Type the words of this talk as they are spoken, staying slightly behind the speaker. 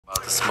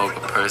Smoke a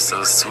purse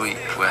so sweet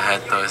with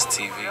Hot Thoughts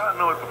TV. Y'all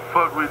know what the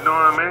fuck we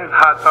doing, man. It's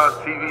Hot Thoughts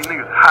TV.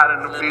 Niggas hot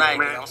in the bitch, Tonight,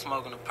 man. I'm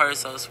smoking a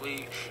purse so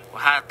sweet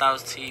with Hot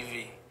Thoughts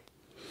TV.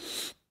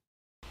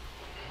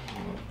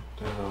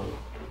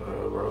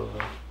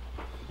 Rolling.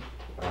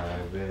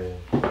 Alright, man.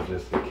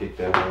 Just to kick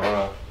that one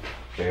off,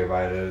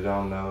 everybody that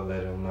don't know,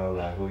 let them know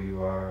like who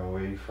you are and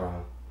where you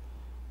from.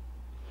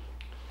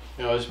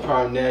 Yo, it's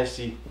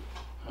PrimeNasti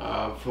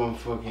from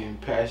fucking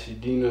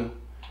Pasadena. You know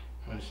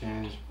what I'm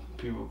saying?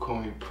 People call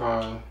me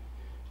Prime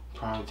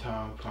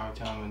time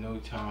or no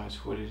time.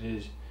 It's what it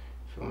is.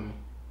 Feel me?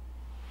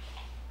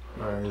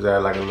 Alright, is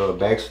that like a little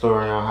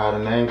backstory on how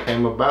the name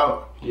came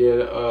about?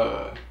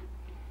 Yeah,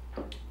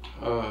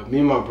 me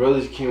and my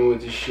brothers came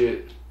with this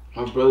shit.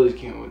 My brothers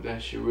came with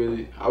that shit,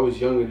 really. I was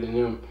younger than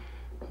them.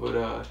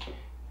 But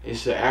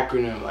it's an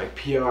acronym, like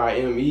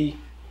P-R-I-M-E,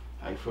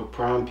 like for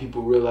Prime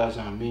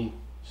People.Realize.I'M.E.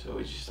 So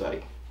it's just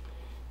like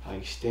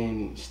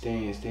staying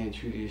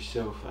true to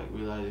yourself, like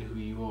realizing who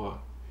you are.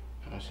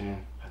 You know what I'm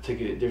saying? I took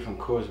it a different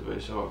course, but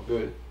it's all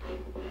good.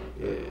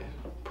 Yeah,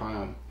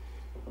 Prime.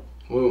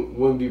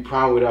 Wouldn't be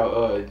Prime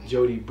without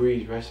Jody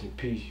Breeze, rest in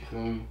peace, you feel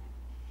me?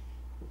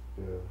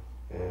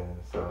 Yeah, and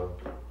so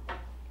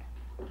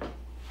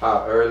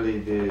how early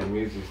did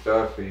music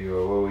start for you,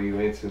 or what were you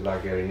into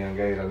like at a young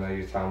age? I know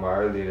you were talking about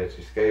earlier that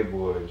you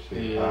skateboard and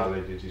shit. Yeah. How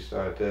early did you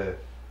start that?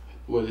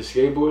 What, the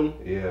skateboarding?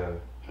 Yeah.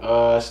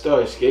 I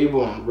started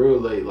skateboarding real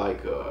late,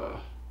 like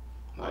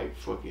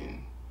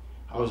fucking,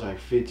 I was like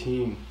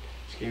 15.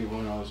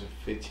 Skateboarding, I was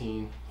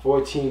 15,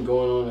 14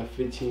 going on at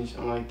 15,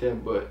 something like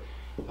that. But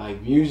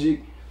like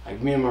music,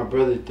 like me and my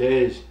brother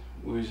Dez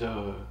was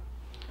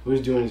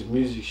doing this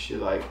music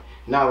shit, like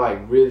not like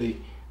really.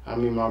 I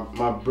mean,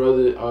 my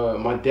brother,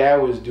 my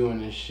dad was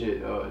doing this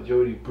shit,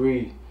 Jody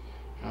Breed. You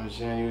know what I'm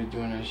saying? He was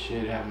doing that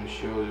shit, having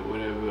shows or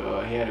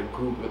whatever. He had a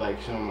group with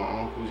like some of my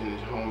uncles and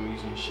his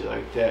homies and shit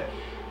like that.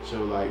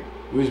 So like,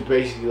 we was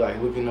basically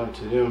like looking up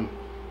to them. You know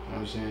what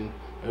I'm saying?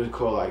 It was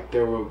called like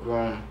Thorough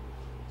Grind.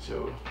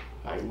 So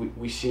like,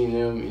 we seen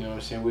them, you know what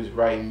I'm saying? We was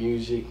writing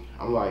music.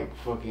 I'm like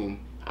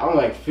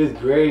 5th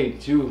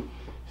grade too.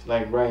 It's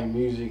like writing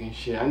music and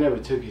shit. I never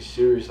took it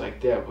serious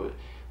like that, but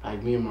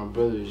like me and my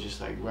brothers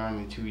just like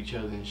rhyming to each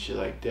other and shit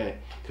like that,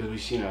 cause we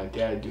seen our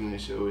dad doing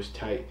it, so it was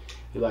tight.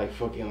 We like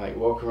fucking like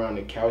walk around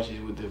the couches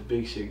with the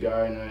big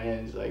cigar in our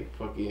hands, like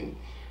fucking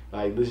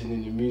like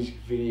listening to music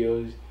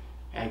videos,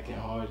 acting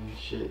hard and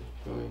shit.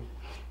 Feel me?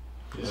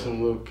 Just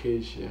some little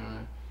kid shit,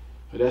 man.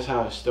 But that's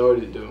how it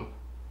started though.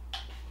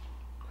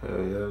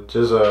 Hell yeah.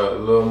 Just a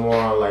little more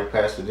on like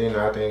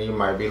Pasadena. I think you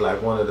might be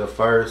like one of the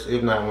first,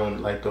 if not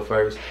one like the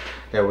first,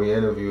 that we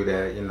interviewed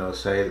that, you know,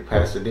 say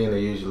Pasadena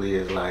usually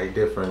is like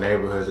different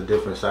neighborhoods, a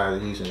different side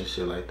of Houston and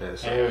shit like that.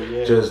 So Hell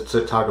yeah. just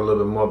to talk a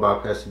little bit more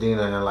about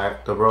Pasadena and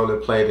like the role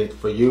it played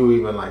for you,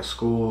 even like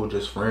school,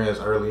 just friends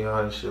early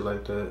on and shit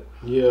like that.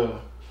 Yeah,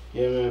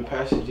 man,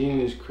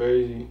 Pasadena is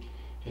crazy.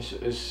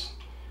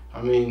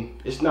 I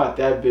mean, it's not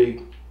that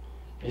big.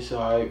 It's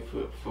alright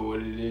for what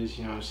it is,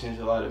 you know what I'm saying?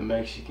 There's a lot of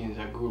Mexicans.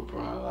 I grew up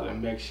around a lot of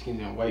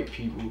Mexicans and white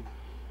people.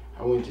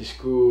 I went to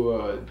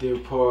school, Deer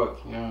Park,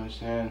 you know what I'm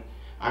saying?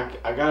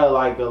 I got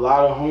like a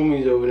lot of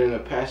homies over there in the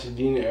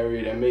Pasadena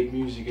area that make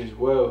music as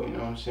well, you know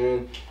what I'm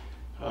saying?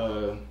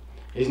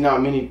 It's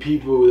not many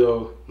people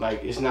though,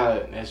 like it's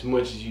not as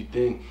much as you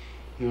think,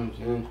 you know what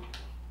I'm saying?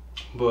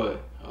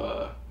 But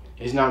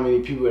it's not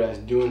many people that's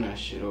doing that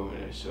shit over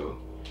there, so, you know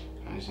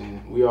what I'm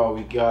saying? We all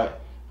we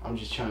got. I'm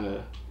just trying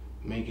to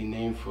make a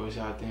name for us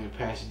out there in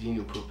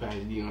Pasadena, put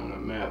Pasadena on the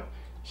map,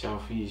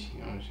 Southeast, you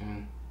know what I'm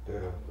saying?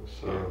 Yeah, for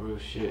sure. Yeah, real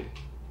shit.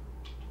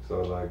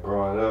 So like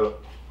growing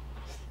up,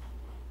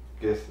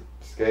 guess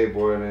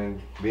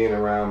skateboarding, being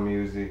around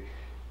music,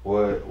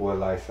 what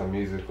like some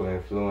musical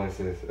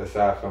influences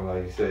aside from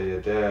like you said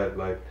your dad,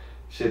 like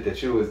shit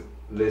that you was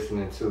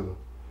listening to?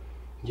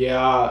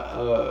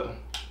 Yeah,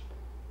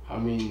 I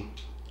mean,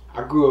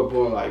 I grew up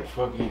on like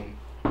fucking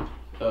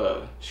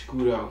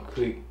Screwed Out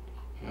Click.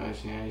 You know what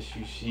I'm saying? As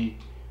you see,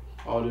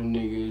 all them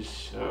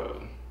niggas,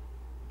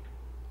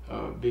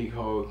 Big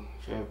Hog,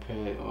 Fat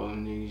Pat, all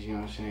them niggas, you know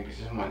what I'm saying? Cause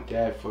that's what my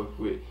dad fucked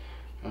with, you know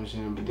what I'm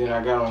saying? But then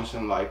I got on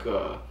some like,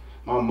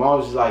 my mom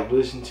was like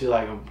listening to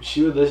like,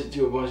 she would listen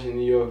to a bunch of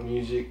New York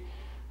music,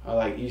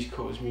 like East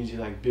Coast music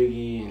like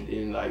Biggie, and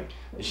then like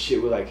the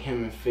shit with like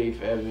him and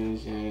Faith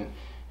Evans and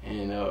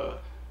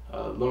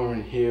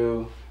Lauryn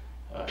Hill,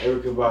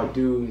 Erykah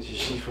Badu.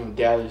 She's from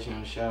Dallas, you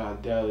know, shout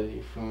out Dallas,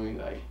 you feel me?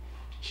 Like,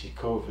 she's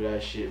cold for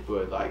that shit,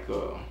 but like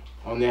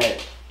on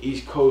that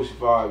East Coast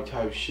vibe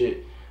type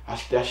shit,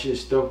 that shit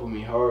stuck with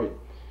me hard.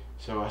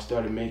 So I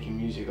started making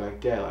music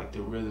like that, like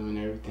the rhythm and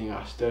everything.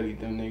 I studied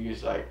them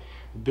niggas like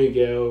Big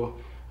L,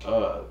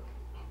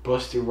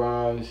 Busta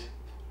Rhymes,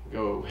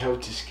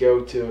 Helter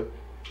Skelter,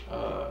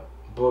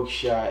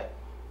 Buckshot,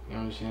 you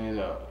know what I'm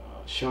saying?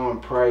 Sean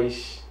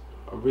Price,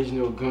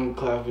 Original Gun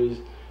Clappers,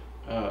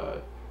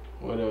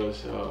 what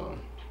else?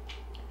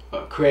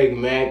 Craig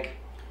Mack,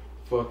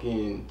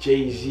 fucking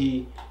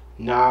Jay-Z,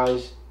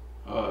 Nas,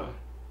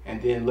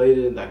 and then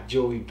later like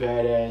Joey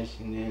Badass,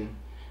 and then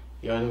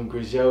yo, them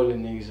Griselda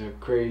niggas are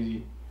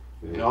crazy.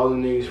 Yeah. And all the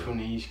niggas from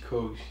the East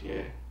Coast,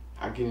 yeah.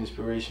 I get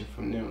inspiration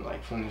from them,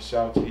 like from the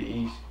South to the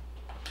East.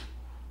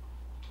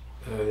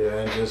 Yeah,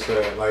 and just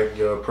like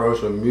your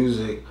approach with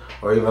music,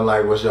 or even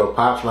like was your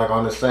pops like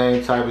on the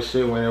same type of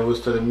shit when it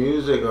was to the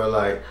music, or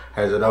like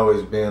has it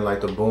always been like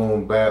the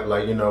boom bap,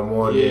 like, you know,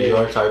 more New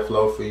York type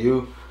flow for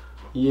you?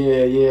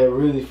 Yeah,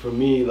 really for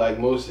me, like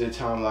most of the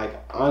time, like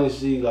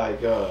honestly,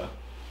 like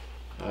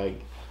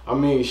I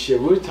mean,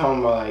 shit, we're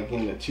talking about like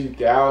in the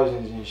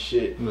 2000s and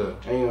shit. Yeah.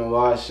 I ain't gonna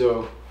lie,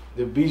 so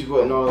the beats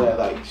wasn't all that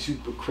like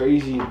super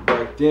crazy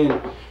back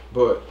then,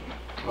 but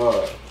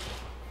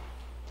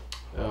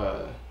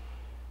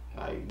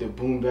like the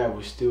boom bap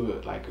was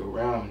still like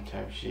around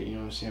type shit, you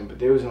know what I'm saying? But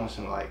they was on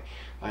some like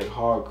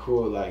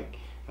hardcore like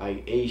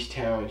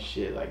H-Town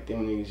shit, like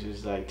them niggas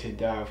was like to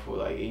die for,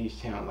 like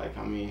H-Town, like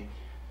I mean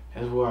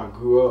that's where I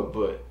grew up,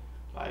 but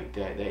like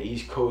that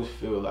East Coast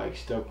feel like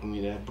stuck with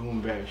me, that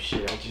boom bap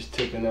shit. I just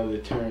took another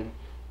turn.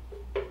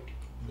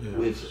 Yeah.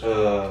 Which,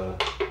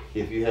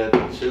 if you had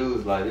to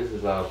choose, like this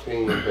is our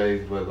opinion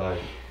based, but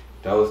like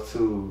those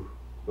two,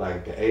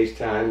 like the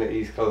H-Town and the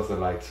East Coast are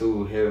like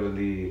two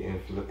heavy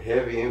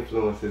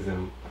influences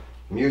in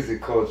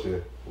music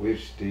culture.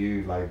 Which do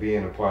you like,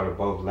 being a part of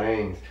both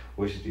lanes?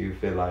 Which do you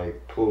feel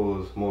like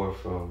pulls more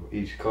from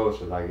each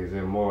culture? Like, is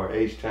there more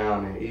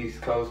H-Town and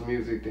East Coast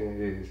music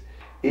than it is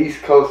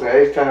East Coast and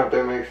H-Town, if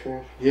that makes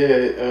sense?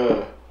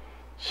 Yeah,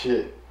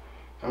 shit.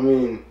 I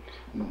mean,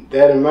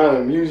 that amount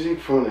of music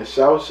from the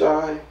South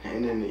Side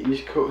and then the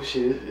East Coast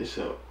shit,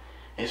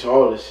 it's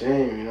all the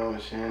same. You know what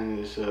I'm saying?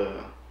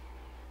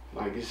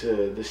 It's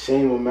the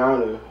same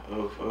amount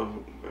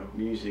of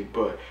music,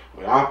 but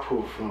what I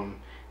pull from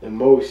the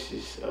most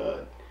is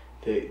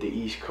the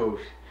East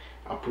Coast.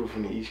 I pull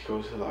from the East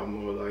Coast a lot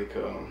more. Like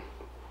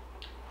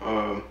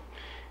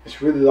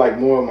it's really like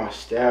more of my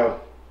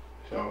style.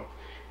 So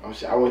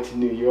I went to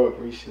New York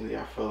recently.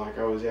 I felt like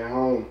I was at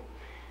home.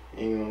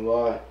 Ain't gonna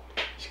lie,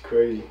 it's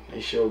crazy. They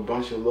show a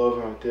bunch of love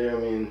out there. I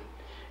mean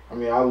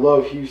I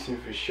love Houston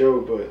for sure,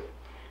 but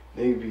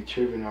they be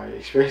tripping out here,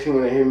 especially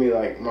when they hear me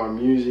like my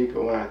music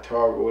or when I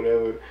talk or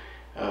whatever.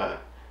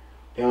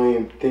 They don't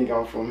even think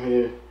I'm from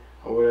here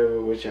or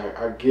whatever, which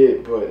I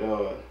get, but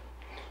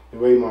the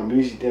way my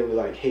music, they were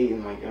like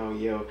hating, like, oh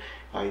yo,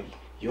 like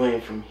you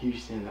ain't from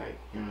Houston, like,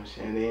 you know what I'm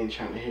saying? They ain't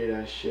trying to hear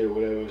that shit or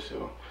whatever.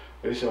 So,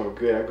 but it's all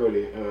good. I go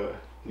to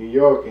New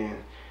York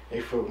and they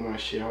fuck my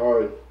shit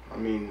hard. I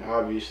mean,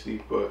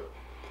 obviously, but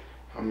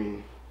I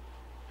mean,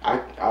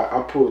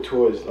 I pull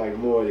towards like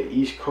more of the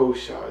East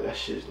Coast side. That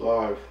shit's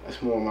live.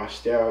 That's more my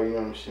style, you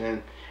know what I'm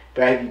saying?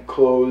 Baggy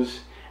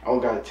clothes. I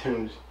don't got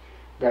Tim's.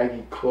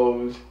 Baggy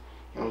clothes,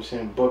 you know what I'm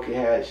saying? Bucket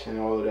hats and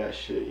all of that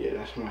shit. Yeah,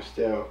 that's my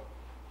style.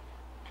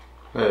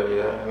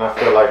 Yeah, and I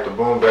feel like the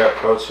boom bap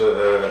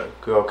culture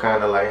go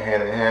kind of like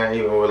hand in hand,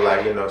 even with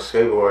like, you know,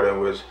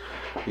 skateboarding, which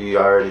you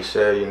already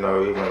said, you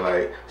know, even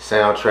like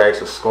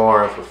soundtracks or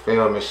scoring for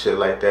film and shit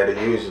like that, it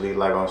usually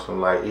like on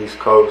some like East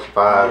Coast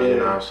vibe, you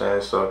know what I'm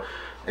saying? So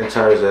in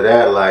terms of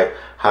that, like,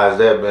 how's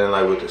that been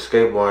like with the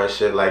skateboarding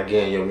shit, like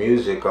getting your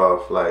music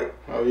off, like?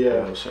 Oh yeah, you know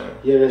what I'm saying?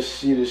 Yeah. The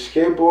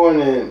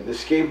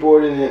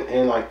skateboarding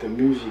and like the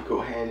music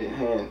go hand in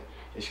hand.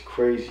 It's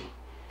crazy.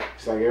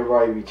 It's like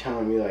everybody be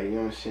telling me like, you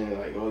know what I'm saying,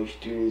 like, oh, you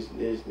should do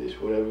this,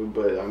 whatever.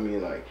 But I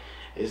mean, like,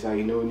 it's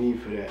like no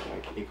need for that.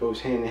 Like, it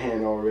goes hand in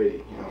hand already.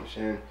 You know what I'm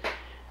saying?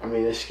 I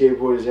mean, there's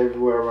skateboarders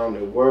everywhere around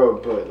the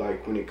world, but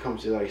like when it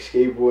comes to like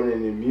skateboarding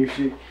and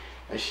music,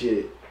 that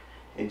shit,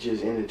 it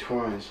just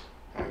intertwines.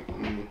 Like, I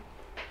mean,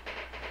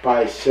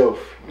 by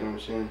itself, you know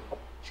what I'm saying?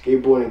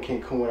 Skateboarding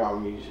can't come without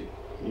music.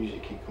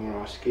 Music can't come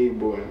without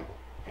skateboarding.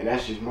 And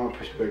that's just my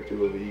perspective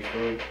of it, you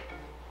feel me?